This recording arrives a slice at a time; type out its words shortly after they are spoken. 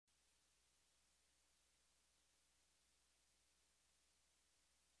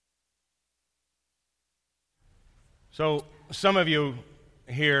So some of you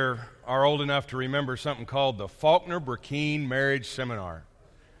here are old enough to remember something called the Faulkner-Burkeen Marriage Seminar.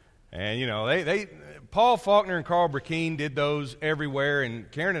 And, you know, Paul Faulkner and Carl Burkeen did those everywhere, and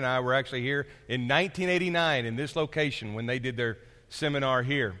Karen and I were actually here in 1989 in this location when they did their seminar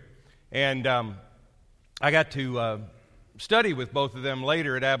here. And I got to study with both of them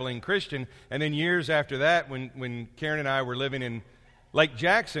later at Abilene Christian, and then years after that, when Karen and I were living in Lake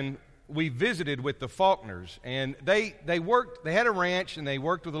Jackson, we visited with the Faulkners, and they had a ranch, and they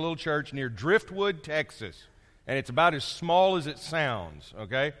worked with a little church near Driftwood, Texas, and it's about as small as it sounds,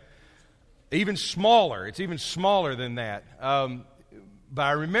 okay? Even smaller. It's even smaller than that. But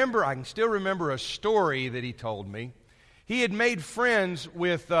I can still remember a story that he told me. He had made friends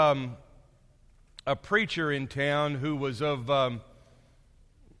with a preacher in town who was of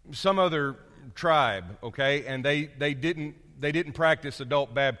some other tribe, okay, and they didn't practice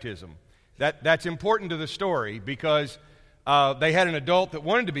adult baptism. That's important to the story because they had an adult that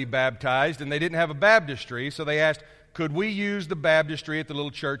wanted to be baptized and they didn't have a baptistry, so they asked, could we use the baptistry at the little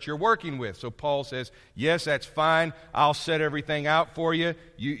church you're working with? So Paul says, yes, that's fine. I'll set everything out for you.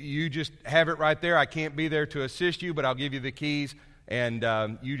 You just have it right there. I can't be there to assist you, but I'll give you the keys, and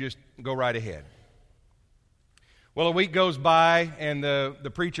you just go right ahead. Well, a week goes by, and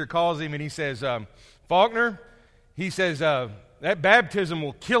the preacher calls him, and he says, Faulkner, he says, that baptism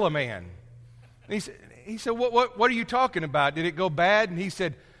will kill a man. And he said, what are you talking about? Did it go bad? And he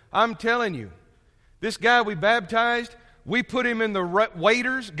said, I'm telling you, this guy we baptized, we put him in the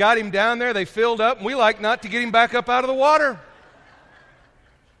waders, got him down there, they filled up, and we like not to get him back up out of the water.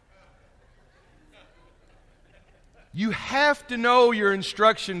 You have to know your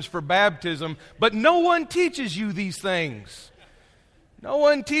instructions for baptism, but no one teaches you these things. No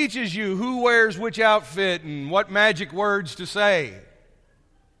one teaches you who wears which outfit and what magic words to say.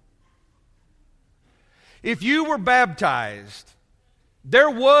 If you were baptized,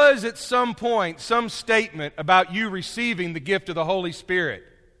 there was at some point some statement about you receiving the gift of the Holy Spirit.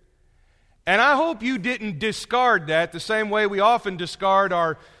 And I hope you didn't discard that the same way we often discard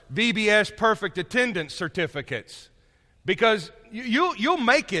our VBS perfect attendance certificates. Because you'll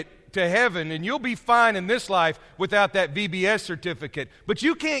make it to heaven and you'll be fine in this life without that VBS certificate. But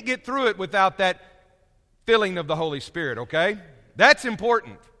you can't get through it without that filling of the Holy Spirit, okay? That's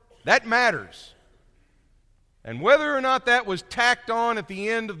important. That matters. And whether or not that was tacked on at the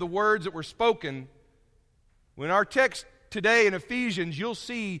end of the words that were spoken, when our text today in Ephesians, you'll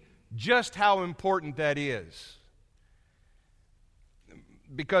see just how important that is.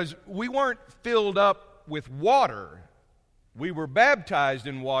 Because we weren't filled up with water. We were baptized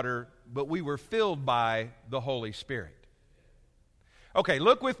in water, but we were filled by the Holy Spirit. Okay,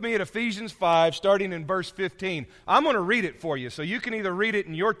 look with me at Ephesians 5, starting in verse 15. I'm going to read it for you, so you can either read it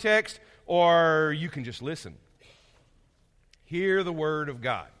in your text or you can just listen. Hear the word of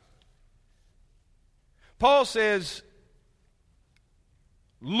God. Paul says,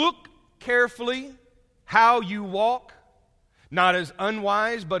 look carefully how you walk, not as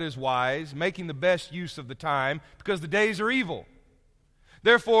unwise, but as wise, making the best use of the time, because the days are evil.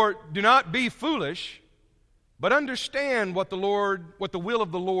 Therefore, do not be foolish, but understand what the will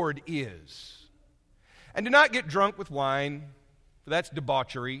of the Lord is. And do not get drunk with wine, for that's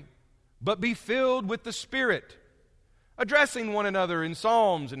debauchery, but be filled with the Spirit, addressing one another in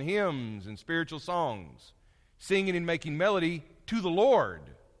psalms and hymns and spiritual songs, singing and making melody to the Lord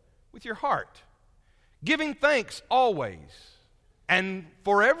with your heart, giving thanks always and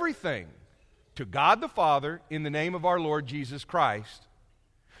for everything to God the Father in the name of our Lord Jesus Christ,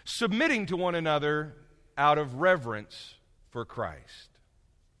 submitting to one another out of reverence for Christ.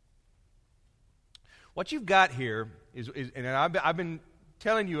 What you've got here is and I've been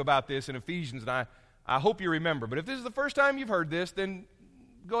telling you about this in Ephesians, and I hope you remember. But if this is the first time you've heard this, then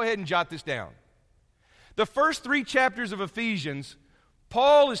go ahead and jot this down. The first 3 chapters of Ephesians,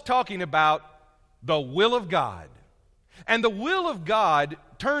 Paul is talking about the will of God. And the will of God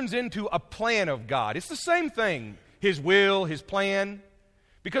turns into a plan of God. It's the same thing, His will, His plan.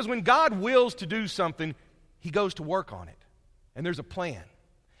 Because when God wills to do something, He goes to work on it. And there's a plan.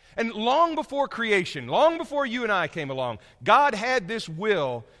 And long before creation, long before you and I came along, God had this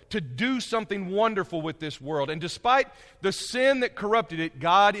will to do something wonderful with this world. And despite the sin that corrupted it,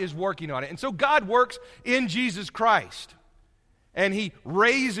 God is working on it. And so God works in Jesus Christ. And He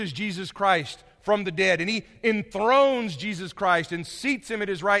raises Jesus Christ from the dead. And He enthrones Jesus Christ and seats Him at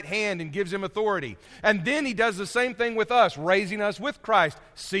His right hand and gives Him authority. And then He does the same thing with us, raising us with Christ,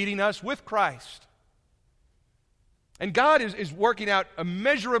 seating us with Christ. And God is working out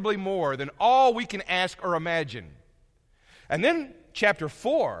immeasurably more than all we can ask or imagine. And then chapter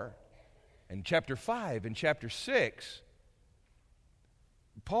 4 and chapter 5 and chapter 6,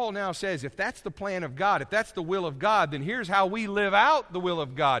 Paul now says, if that's the plan of God, if that's the will of God, then here's how we live out the will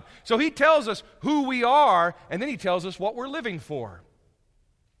of God. So he tells us who we are, and then he tells us what we're living for.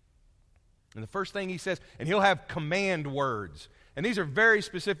 And the first thing he says, and he'll have command words. And these are very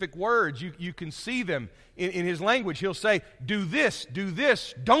specific words. You can see them in his language. He'll say, do this,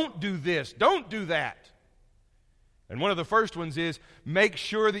 don't do this, don't do that. And one of the first ones is, make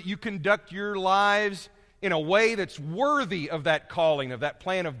sure that you conduct your lives in a way that's worthy of that calling, of that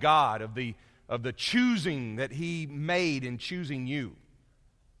plan of God, of the choosing that he made in choosing you.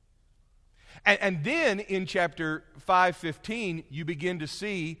 And then in chapter 5:15, you begin to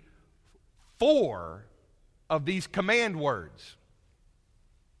see 4 of these command words.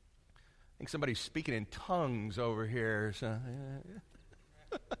 I think somebody's speaking in tongues over here. So,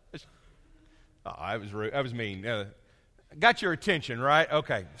 I was rude. I was mean. Got your attention, right?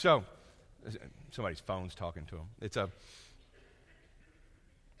 Okay. So somebody's phone's talking to them.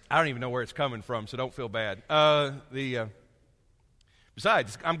 I don't even know where it's coming from, so don't feel bad.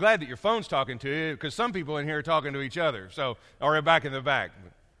 Besides, I'm glad that your phone's talking to you, because some people in here are talking to each other. So, or back in the back.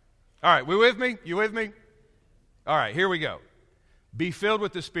 All right, we with me? You with me? All right, here we go. Be filled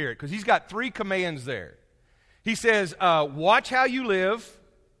with the Spirit, because he's got 3 commands there. He says, watch how you live,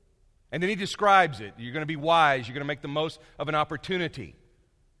 and then he describes it. You're going to be wise. You're going to make the most of an opportunity.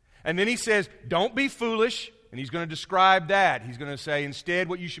 And then he says, don't be foolish, and he's going to describe that. He's going to say, instead,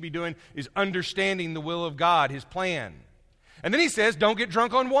 what you should be doing is understanding the will of God, his plan. And then he says, don't get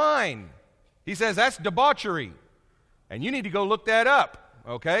drunk on wine. He says, that's debauchery, and you need to go look that up,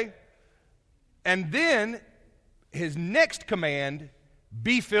 okay? And then his next command,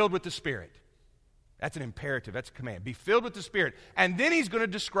 be filled with the Spirit. That's an imperative. That's a command. Be filled with the Spirit. And then he's going to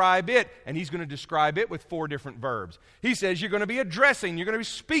describe it, and he's going to describe it with 4 different verbs. He says you're going to be addressing, you're going to be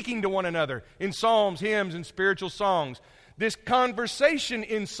speaking to one another in psalms, hymns, and spiritual songs. This conversation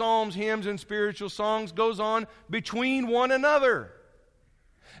in psalms, hymns, and spiritual songs goes on between one another.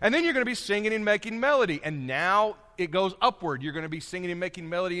 And then you're going to be singing and making melody. And now it goes upward. You're going to be singing and making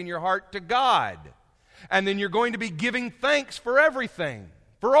melody in your heart to God. And then you're going to be giving thanks for everything,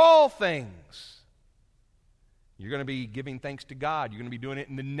 for all things. You're going to be giving thanks to God. You're going to be doing it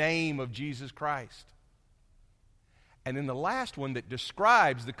in the name of Jesus Christ. And then the last one that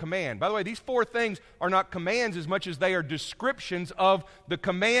describes the command. By the way, these 4 things are not commands as much as they are descriptions of the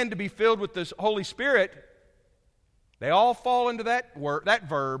command to be filled with the Holy Spirit. They all fall into that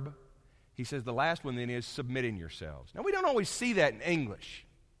verb. He says the last one then is submitting yourselves. Now, we don't always see that in English,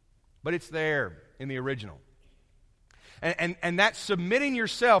 but it's there in the original. And that submitting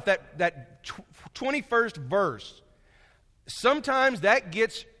yourself, that 21st verse, sometimes that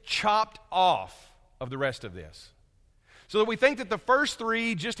gets chopped off of the rest of this. So that we think that the first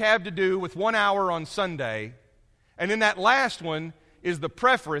 3 just have to do with 1 hour on Sunday, and then that last one is the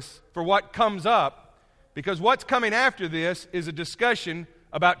preface for what comes up, because what's coming after this is a discussion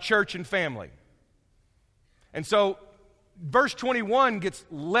about church and family. And so verse 21 gets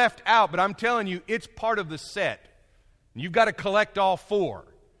left out, but I'm telling you, it's part of the set. You've got to collect all 4.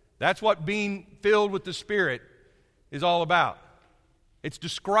 That's what being filled with the Spirit is all about. It's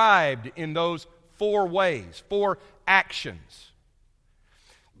described in those 4 ways, 4 actions.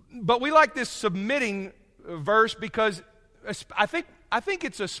 But we like this submitting verse because I think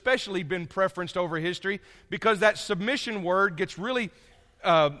it's especially been preferenced over history, because that submission word gets really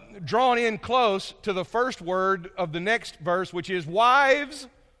drawn in close to the first word of the next verse, which is wives.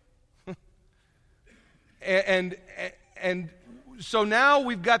 and so now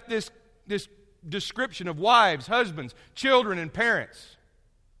we've got this description of wives, husbands, children, and parents,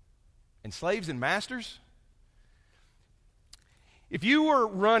 and slaves and masters. If you were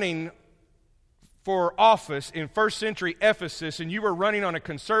running for office in first century Ephesus and you were running on a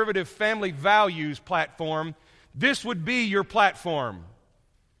conservative family values platform, this would be your platform.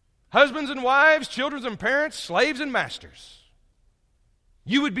 Husbands and wives, children and parents, slaves and masters.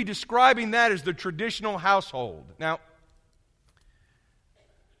 You would be describing that as the traditional household. Now,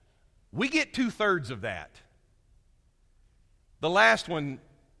 we get 2/3 of that. The last one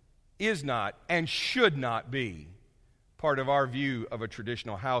is not and should not be part of our view of a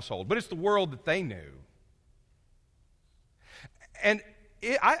traditional household. But it's the world that they knew. And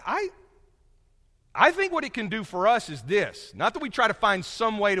I think what it can do for us is this. Not that we try to find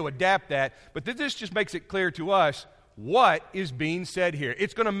some way to adapt that, but that this just makes it clear to us what is being said here.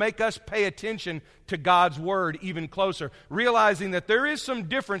 It's going to make us pay attention to God's Word even closer, realizing that there is some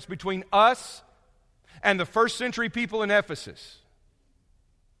difference between us and the first century people in Ephesus.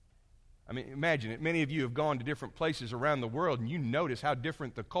 I mean, imagine it. Many of you have gone to different places around the world, and you notice how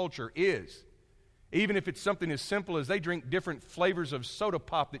different the culture is. Even if it's something as simple as they drink different flavors of soda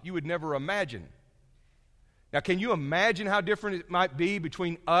pop that you would never imagine. Now, can you imagine how different it might be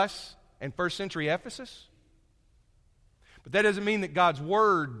between us and first century Ephesus? But that doesn't mean that God's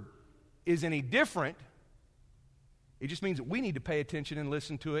Word is any different. It just means that we need to pay attention and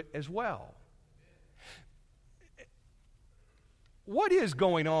listen to it as well. What is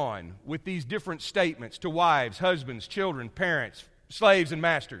going on with these different statements to wives, husbands, children, parents, slaves, and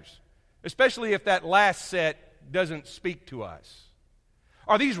masters? Especially if that last set doesn't speak to us.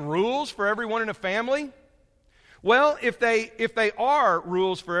 Are these rules for everyone in a family? Well, if they are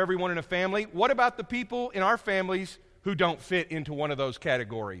rules for everyone in a family, what about the people in our families who don't fit into one of those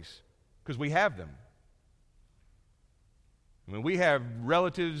categories? Because we have them. I mean, we have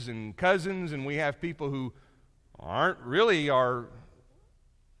relatives and cousins, and we have people who aren't really our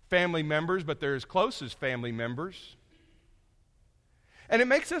family members, but they're as close as family members. And it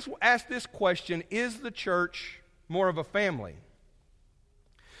makes us ask this question, is the church more of a family?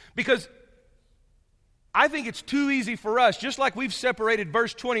 Because I think it's too easy for us, just like we've separated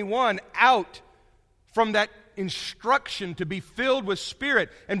verse 21 out from that instruction to be filled with Spirit.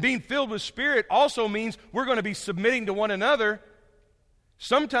 And being filled with Spirit also means we're going to be submitting to one another.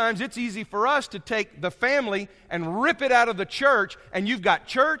 Sometimes it's easy for us to take the family and rip it out of the church, and you've got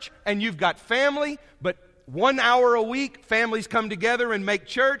church and you've got family, but 1 hour a week, families come together and make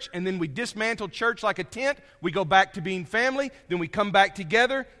church, and then we dismantle church like a tent. We go back to being family, then we come back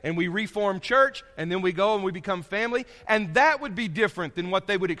together and we reform church, and then we go and we become family. And that would be different than what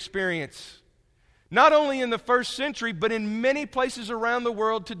they would experience, not only in the first century, but in many places around the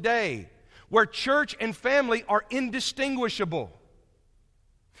world today, where church and family are indistinguishable.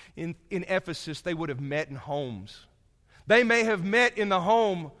 In Ephesus, they would have met in homes. They may have met in the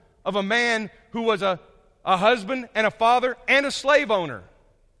home of a man who was a husband and a father and a slave owner.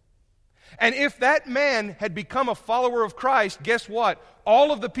 And if that man had become a follower of Christ, guess what?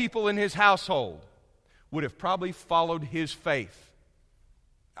 All of the people in his household would have probably followed his faith.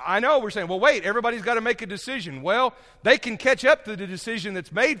 I know we're saying, well, wait, everybody's got to make a decision. Well, they can catch up to the decision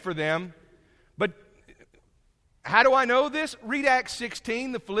that's made for them, but how do I know this? Read Acts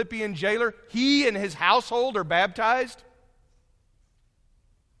 16, the Philippian jailer. He and his household are baptized.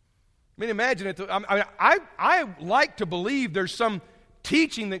 I mean, imagine it. I like to believe there's some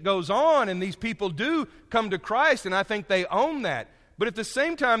teaching that goes on, and these people do come to Christ, and I think they own that. But at the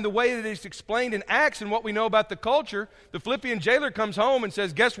same time, the way that it's explained in Acts and what we know about the culture, the Philippian jailer comes home and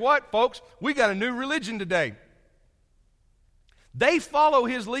says, guess what, folks? We got a new religion today. They follow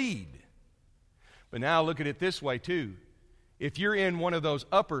his lead. But now look at it this way too. If you're in one of those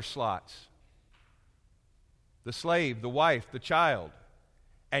upper slots, the slave, the wife, the child,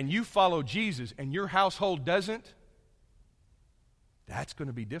 and you follow Jesus and your household doesn't, that's going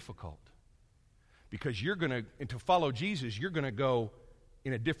to be difficult. Because to follow Jesus, you're going to go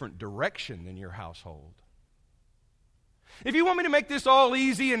in a different direction than your household. If you want me to make this all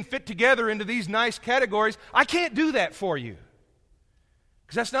easy and fit together into these nice categories, I can't do that for you.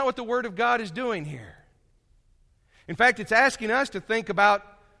 Because that's not what the Word of God is doing here. In fact, it's asking us to think about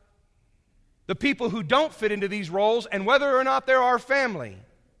the people who don't fit into these roles and whether or not they're our family.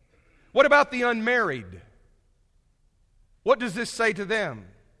 What about the unmarried? What does this say to them?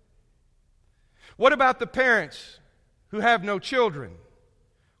 What about the parents who have no children?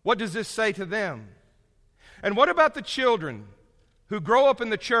 What does this say to them? And what about the children who grow up in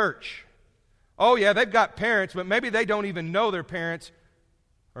the church? Oh yeah, they've got parents, but maybe they don't even know their parents,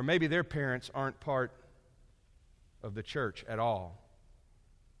 or maybe their parents aren't part of the church at all.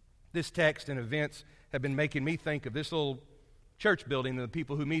 This text and events have been making me think of this little church building and the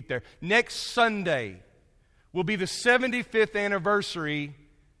people who meet there. Next Sunday will be the 75th anniversary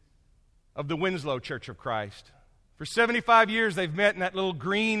of the Winslow Church of Christ. For 75 years they've met in that little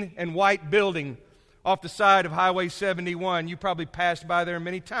green and white building off the side of Highway 71. You probably passed by there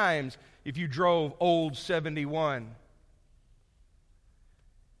many times if you drove Old 71.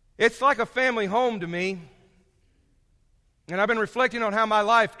 It's like a family home to me. And I've been reflecting on how my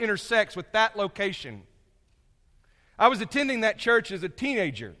life intersects with that location. I was attending that church as a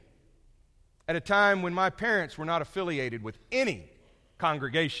teenager at a time when my parents were not affiliated with any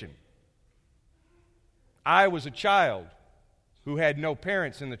congregation. I was a child who had no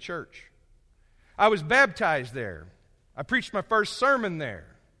parents in the church. I was baptized there. I preached my first sermon there.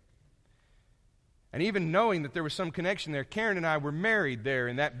 And even knowing that there was some connection there, Karen and I were married there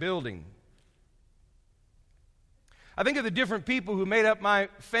in that building. I think of the different people who made up my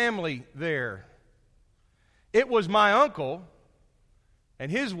family there. It was my uncle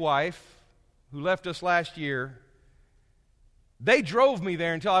and his wife who left us last year, they drove me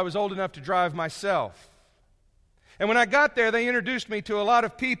there until I was old enough to drive myself. And when I got there, they introduced me to a lot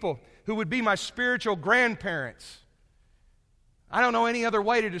of people who would be my spiritual grandparents. I don't know any other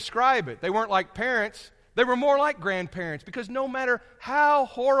way to describe it. They weren't like parents. They were more like grandparents, because no matter how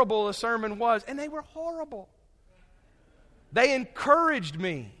horrible a sermon was, and they were horrible, they encouraged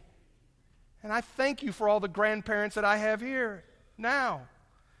me. And I thank you for all the grandparents that I have here now.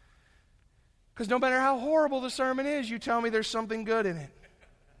 Because no matter how horrible the sermon is, you tell me there's something good in it.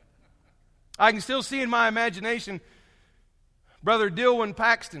 I can still see in my imagination Brother Dilwyn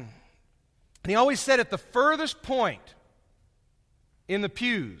Paxton. And he always said at the furthest point in the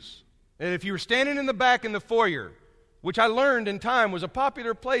pews, that if you were standing in the back in the foyer, which I learned in time was a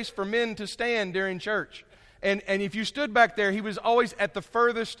popular place for men to stand during church, and if you stood back there, he was always at the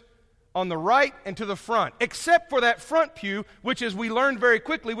furthest on the right and to the front, except for that front pew, which, as we learned very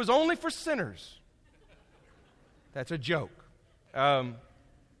quickly, was only for sinners. That's a joke. But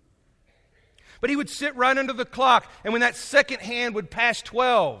he would sit right under the clock, and when that second hand would pass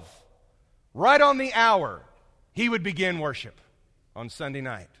 12, right on the hour, he would begin worship on Sunday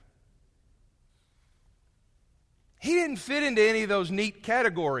night. He didn't fit into any of those neat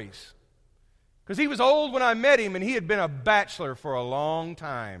categories, because he was old when I met him, and he had been a bachelor for a long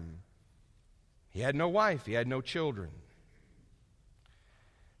time. He had no wife. He had no children.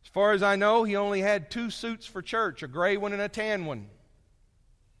 As far as I know, he only had 2 suits for church, a gray one and a tan one.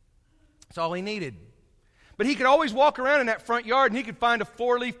 That's all he needed. But he could always walk around in that front yard and he could find a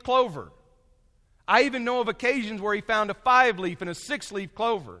 4-leaf clover. I even know of occasions where he found a 5-leaf and a 6-leaf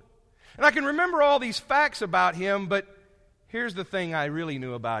clover. And I can remember all these facts about him, but here's the thing I really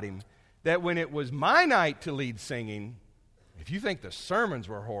knew about him. That when it was my night to lead singing, if you think the sermons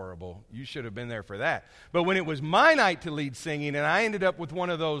were horrible, you should have been there for that. But when it was my night to lead singing, and I ended up with one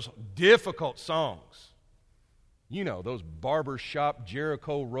of those difficult songs, you know, those barbershop,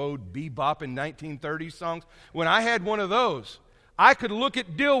 Jericho Road, bebopping 1930s songs. When I had one of those, I could look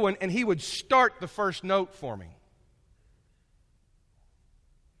at Dilwyn and he would start the first note for me.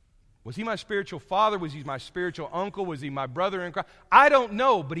 Was he my spiritual father? Was he my spiritual uncle? Was he my brother in Christ? I don't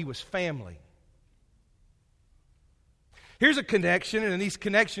know, but he was family. Here's a connection, and these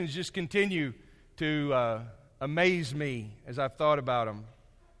connections just continue to amaze me as I've thought about them.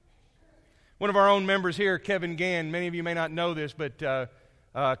 One of our own members here, Kevin Gann, many of you may not know this, but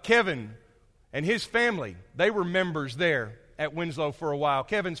Kevin and his family, they were members there at Winslow for a while.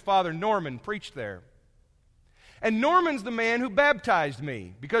 Kevin's father, Norman, preached there. And Norman's the man who baptized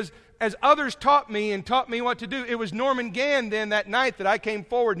me, because as others taught me what to do, it was Norman Gann then that night that I came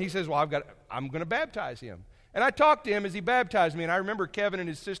forward, and he says, well, I'm going to baptize him. And I talked to him as he baptized me, and I remember Kevin and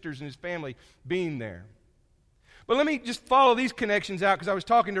his sisters and his family being there. But let me just follow these connections out, because I was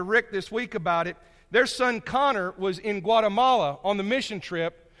talking to Rick this week about it. Their son Connor was in Guatemala on the mission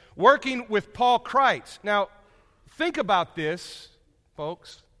trip working with Paul Kreitz. Now, think about this,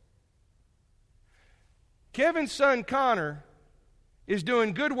 folks. Kevin's son Connor is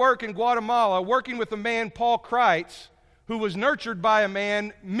doing good work in Guatemala, working with a man, Paul Kreitz, who was nurtured by a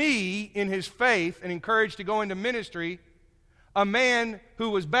man, me, in his faith and encouraged to go into ministry, a man who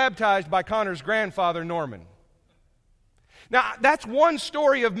was baptized by Connor's grandfather, Norman. Now, that's one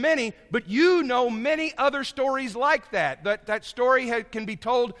story of many, but you know many other stories like that. That story can be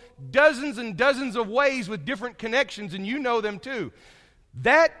told dozens and dozens of ways with different connections, and you know them too.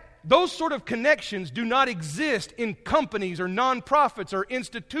 Those sort of connections do not exist in companies or nonprofits or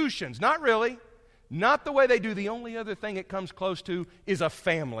institutions. Not really. Not the way they do. The only other thing it comes close to is a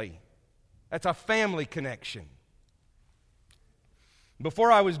family. That's a family connection.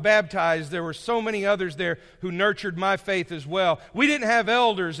 Before I was baptized, there were so many others there who nurtured my faith as well. We didn't have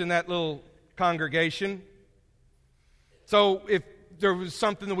elders in that little congregation. So if there was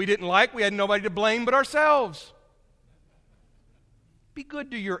something that we didn't like, we had nobody to blame but ourselves. Be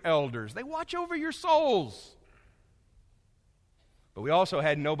good to your elders. They watch over your souls. But we also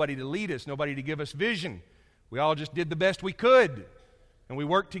had nobody to lead us, nobody to give us vision. We all just did the best we could, and we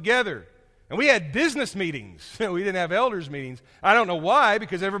worked together. And we had business meetings. We didn't have elders meetings. I don't know why,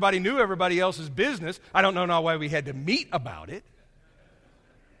 because everybody knew everybody else's business. I don't know why we had to meet about it.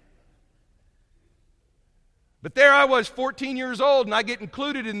 But there I was, 14 years old, and I get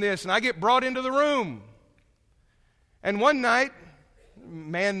included in this, and I get brought into the room. And one night, a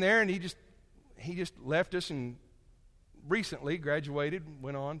man there, and he just left us and recently graduated,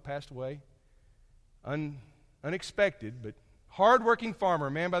 went on, passed away. Unexpected, but hard-working farmer,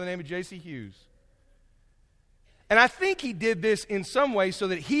 a man by the name of J.C. Hughes. And I think he did this in some way so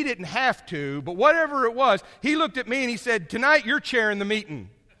that he didn't have to, but whatever it was, he looked at me and he said, tonight you're chairing the meeting.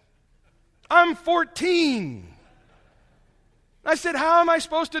 I'm 14. I said, how am I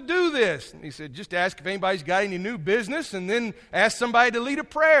supposed to do this? And he said, just ask if anybody's got any new business and then ask somebody to lead a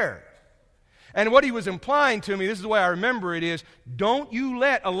prayer. And what he was implying to me, this is the way I remember it, is don't you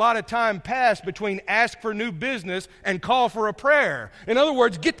let a lot of time pass between ask for new business and call for a prayer. In other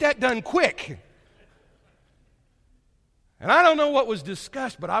words, get that done quick. And I don't know what was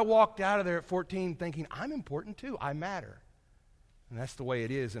discussed, but I walked out of there at 14 thinking, I'm important too. I matter. And that's the way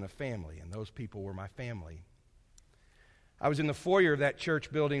it is in a family, and those people were my family. I was in the foyer of that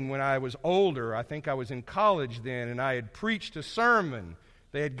church building when I was older. I think I was in college then, and I had preached a sermon.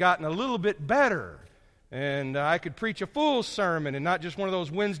 They had gotten a little bit better, and I could preach a full sermon and not just one of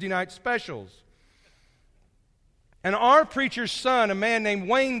those Wednesday night specials. And our preacher's son, a man named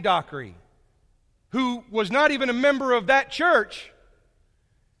Wayne Dockery, who was not even a member of that church,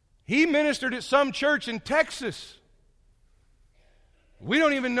 he ministered at some church in Texas. We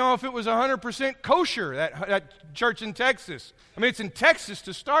don't even know if it was 100% kosher, that church in Texas. I mean, it's in Texas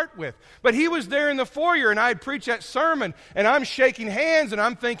to start with. But he was there in the foyer, and I had preached that sermon, and I'm shaking hands, and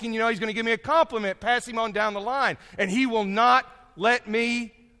I'm thinking, he's going to give me a compliment, pass him on down the line. And he will not let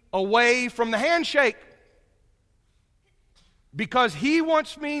me away from the handshake. Because he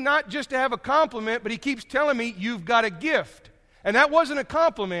wants me not just to have a compliment, but he keeps telling me, you've got a gift. And that wasn't a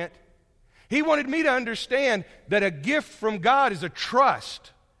compliment. He wanted me to understand that a gift from God is a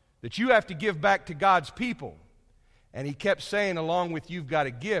trust that you have to give back to God's people. And he kept saying, along with you've got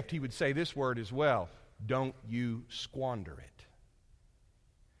a gift, he would say this word as well, don't you squander it.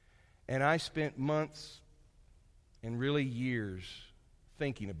 And I spent months and really years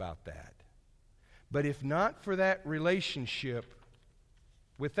thinking about that. But if not for that relationship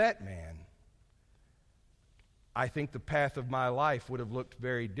with that man, I think the path of my life would have looked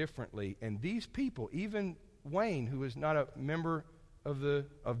very differently. And these people, even Wayne, who is not a member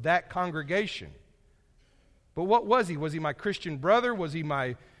of that congregation, but what was he? Was he my Christian brother? Was he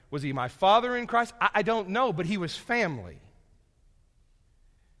my father in Christ? I don't know, but he was family.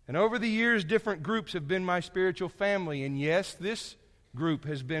 And over the years, different groups have been my spiritual family. And yes, this group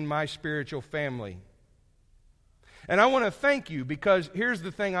has been my spiritual family. And I want to thank you, because here's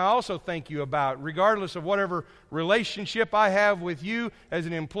the thing I also thank you about. Regardless of whatever relationship I have with you as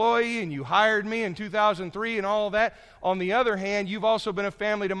an employee, and you hired me in 2003 and all of that, on the other hand, you've also been a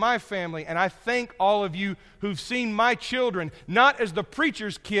family to my family. And I thank all of you who've seen my children, not as the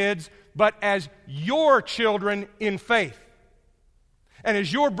preacher's kids, but as your children in faith. And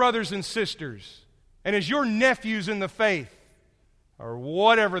as your brothers and sisters. And as your nephews in the faith. Or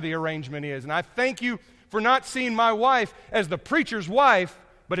whatever the arrangement is. And I thank you for not seeing my wife as the preacher's wife,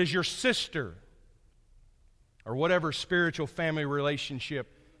 but as your sister, or whatever spiritual family relationship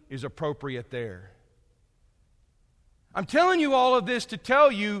is appropriate there. I'm telling you all of this to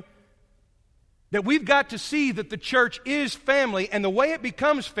tell you that we've got to see that the church is family, and the way it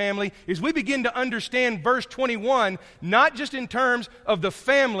becomes family is we begin to understand verse 21, not just in terms of the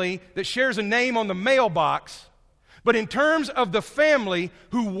family that shares a name on the mailbox, but in terms of the family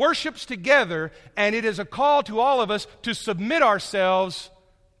who worships together, and it is a call to all of us to submit ourselves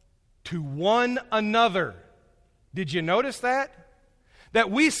to one another. Did you notice that?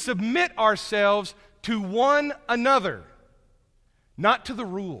 That we submit ourselves to one another, not to the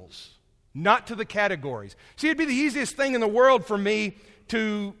rules, not to the categories. See, it'd be the easiest thing in the world for me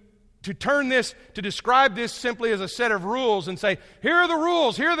to turn this, to describe this simply as a set of rules and say, here are the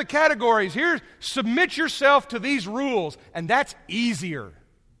rules, here are the categories, submit yourself to these rules. And that's easier.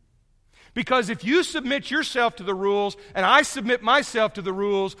 Because if you submit yourself to the rules and I submit myself to the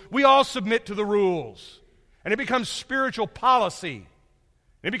rules, we all submit to the rules. And it becomes spiritual policy.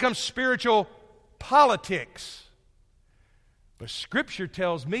 It becomes spiritual politics. But Scripture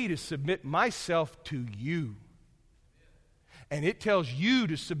tells me to submit myself to you. And it tells you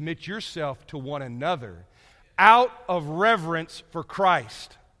to submit yourself to one another out of reverence for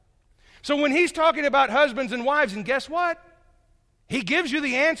Christ. So when he's talking about husbands and wives, and guess what? He gives you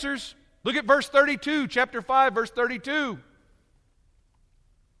the answers. Look at verse 32, chapter 5, verse 32.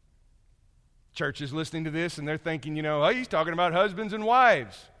 Church is listening to this and they're thinking, he's talking about husbands and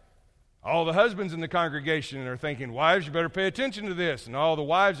wives. All the husbands in the congregation are thinking, wives, you better pay attention to this. And all the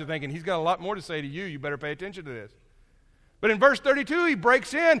wives are thinking, he's got a lot more to say to you. You better pay attention to this. But in verse 32, he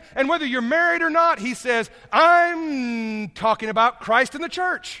breaks in, and whether you're married or not, he says, I'm talking about Christ and the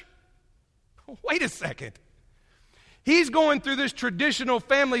church. Wait a second. He's going through this traditional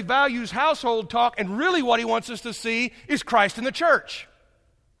family values household talk, and really what he wants us to see is Christ and the church.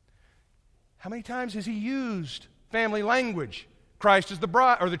 How many times has he used family language? Christ is the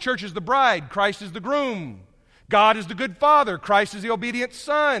bride, or the church is the bride. Christ is the groom. God is the good father. Christ is the obedient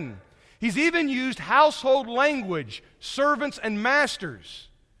son. He's even used household language, servants and masters,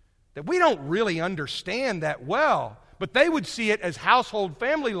 that we don't really understand that well, but they would see it as household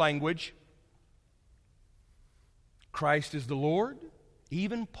family language. Christ is the Lord.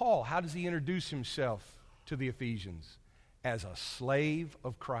 Even Paul, how does he introduce himself to the Ephesians? As a slave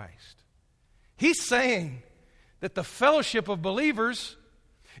of Christ. He's saying that the fellowship of believers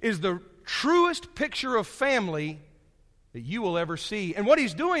is the truest picture of family that you will ever see. And what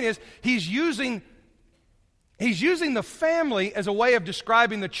he's doing is he's using the family as a way of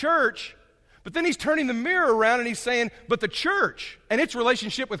describing the church, but then he's turning the mirror around and he's saying, but the church and its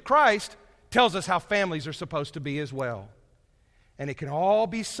relationship with Christ tells us how families are supposed to be as well. And it can all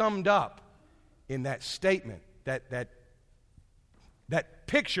be summed up in that statement, that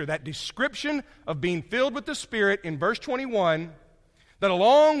picture, that description of being filled with the Spirit in verse 21, that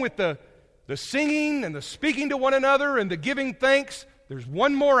along with the singing and the speaking to one another and the giving thanks, there's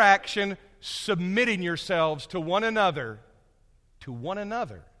one more action: submitting yourselves to one another,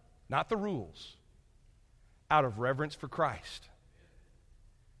 not the rules, out of reverence for Christ.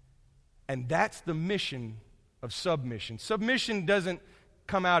 And that's the mission of submission. Submission doesn't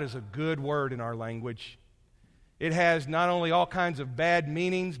come out as a good word in our language. It has not only all kinds of bad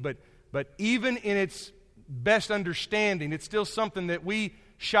meanings, but even in its best understanding, it's still something that we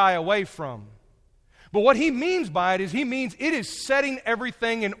shy away from. But what he means by it is setting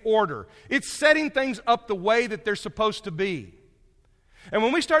everything in order. It's setting things up the way that they're supposed to be. And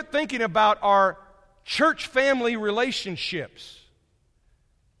when we start thinking about our church family relationships,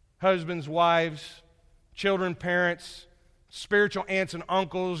 husbands, wives, children, parents, spiritual aunts and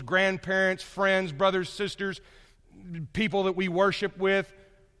uncles, grandparents, friends, brothers, sisters, people that we worship with,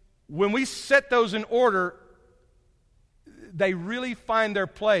 when we set those in order, they really find their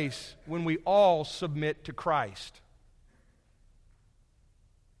place when we all submit to Christ.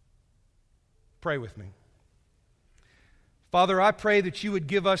 Pray with me. Father, I pray that you would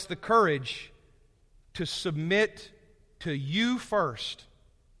give us the courage to submit to you first.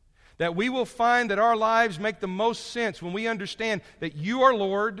 That we will find that our lives make the most sense when we understand that you are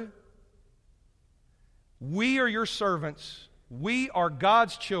Lord, we are your servants, we are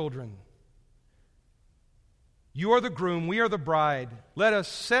God's children. You are the groom, we are the bride. Let us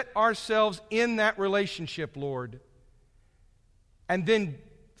set ourselves in that relationship, Lord. And then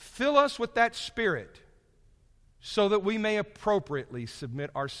fill us with that Spirit so that we may appropriately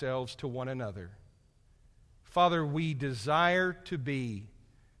submit ourselves to one another. Father, we desire to be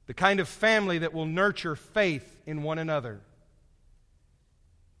the kind of family that will nurture faith in one another.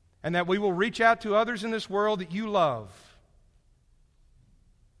 And that we will reach out to others in this world that you love.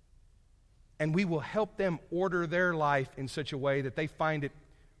 And we will help them order their life in such a way that they find it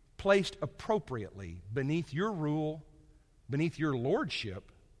placed appropriately beneath your rule, beneath your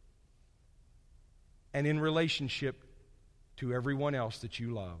lordship, and in relationship to everyone else that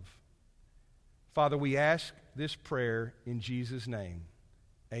you love. Father, we ask this prayer in Jesus' name.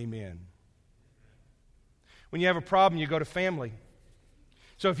 Amen. When you have a problem, you go to family.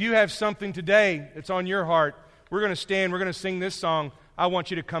 So if you have something today that's on your heart, we're going to stand, we're going to sing this song. I want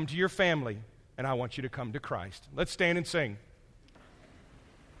you to come to your family, and I want you to come to Christ. Let's stand and sing.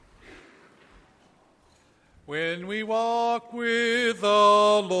 When we walk with the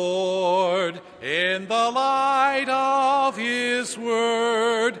Lord in the light of His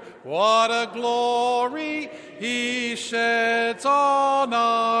Word, what a glory He sheds on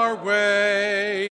our way.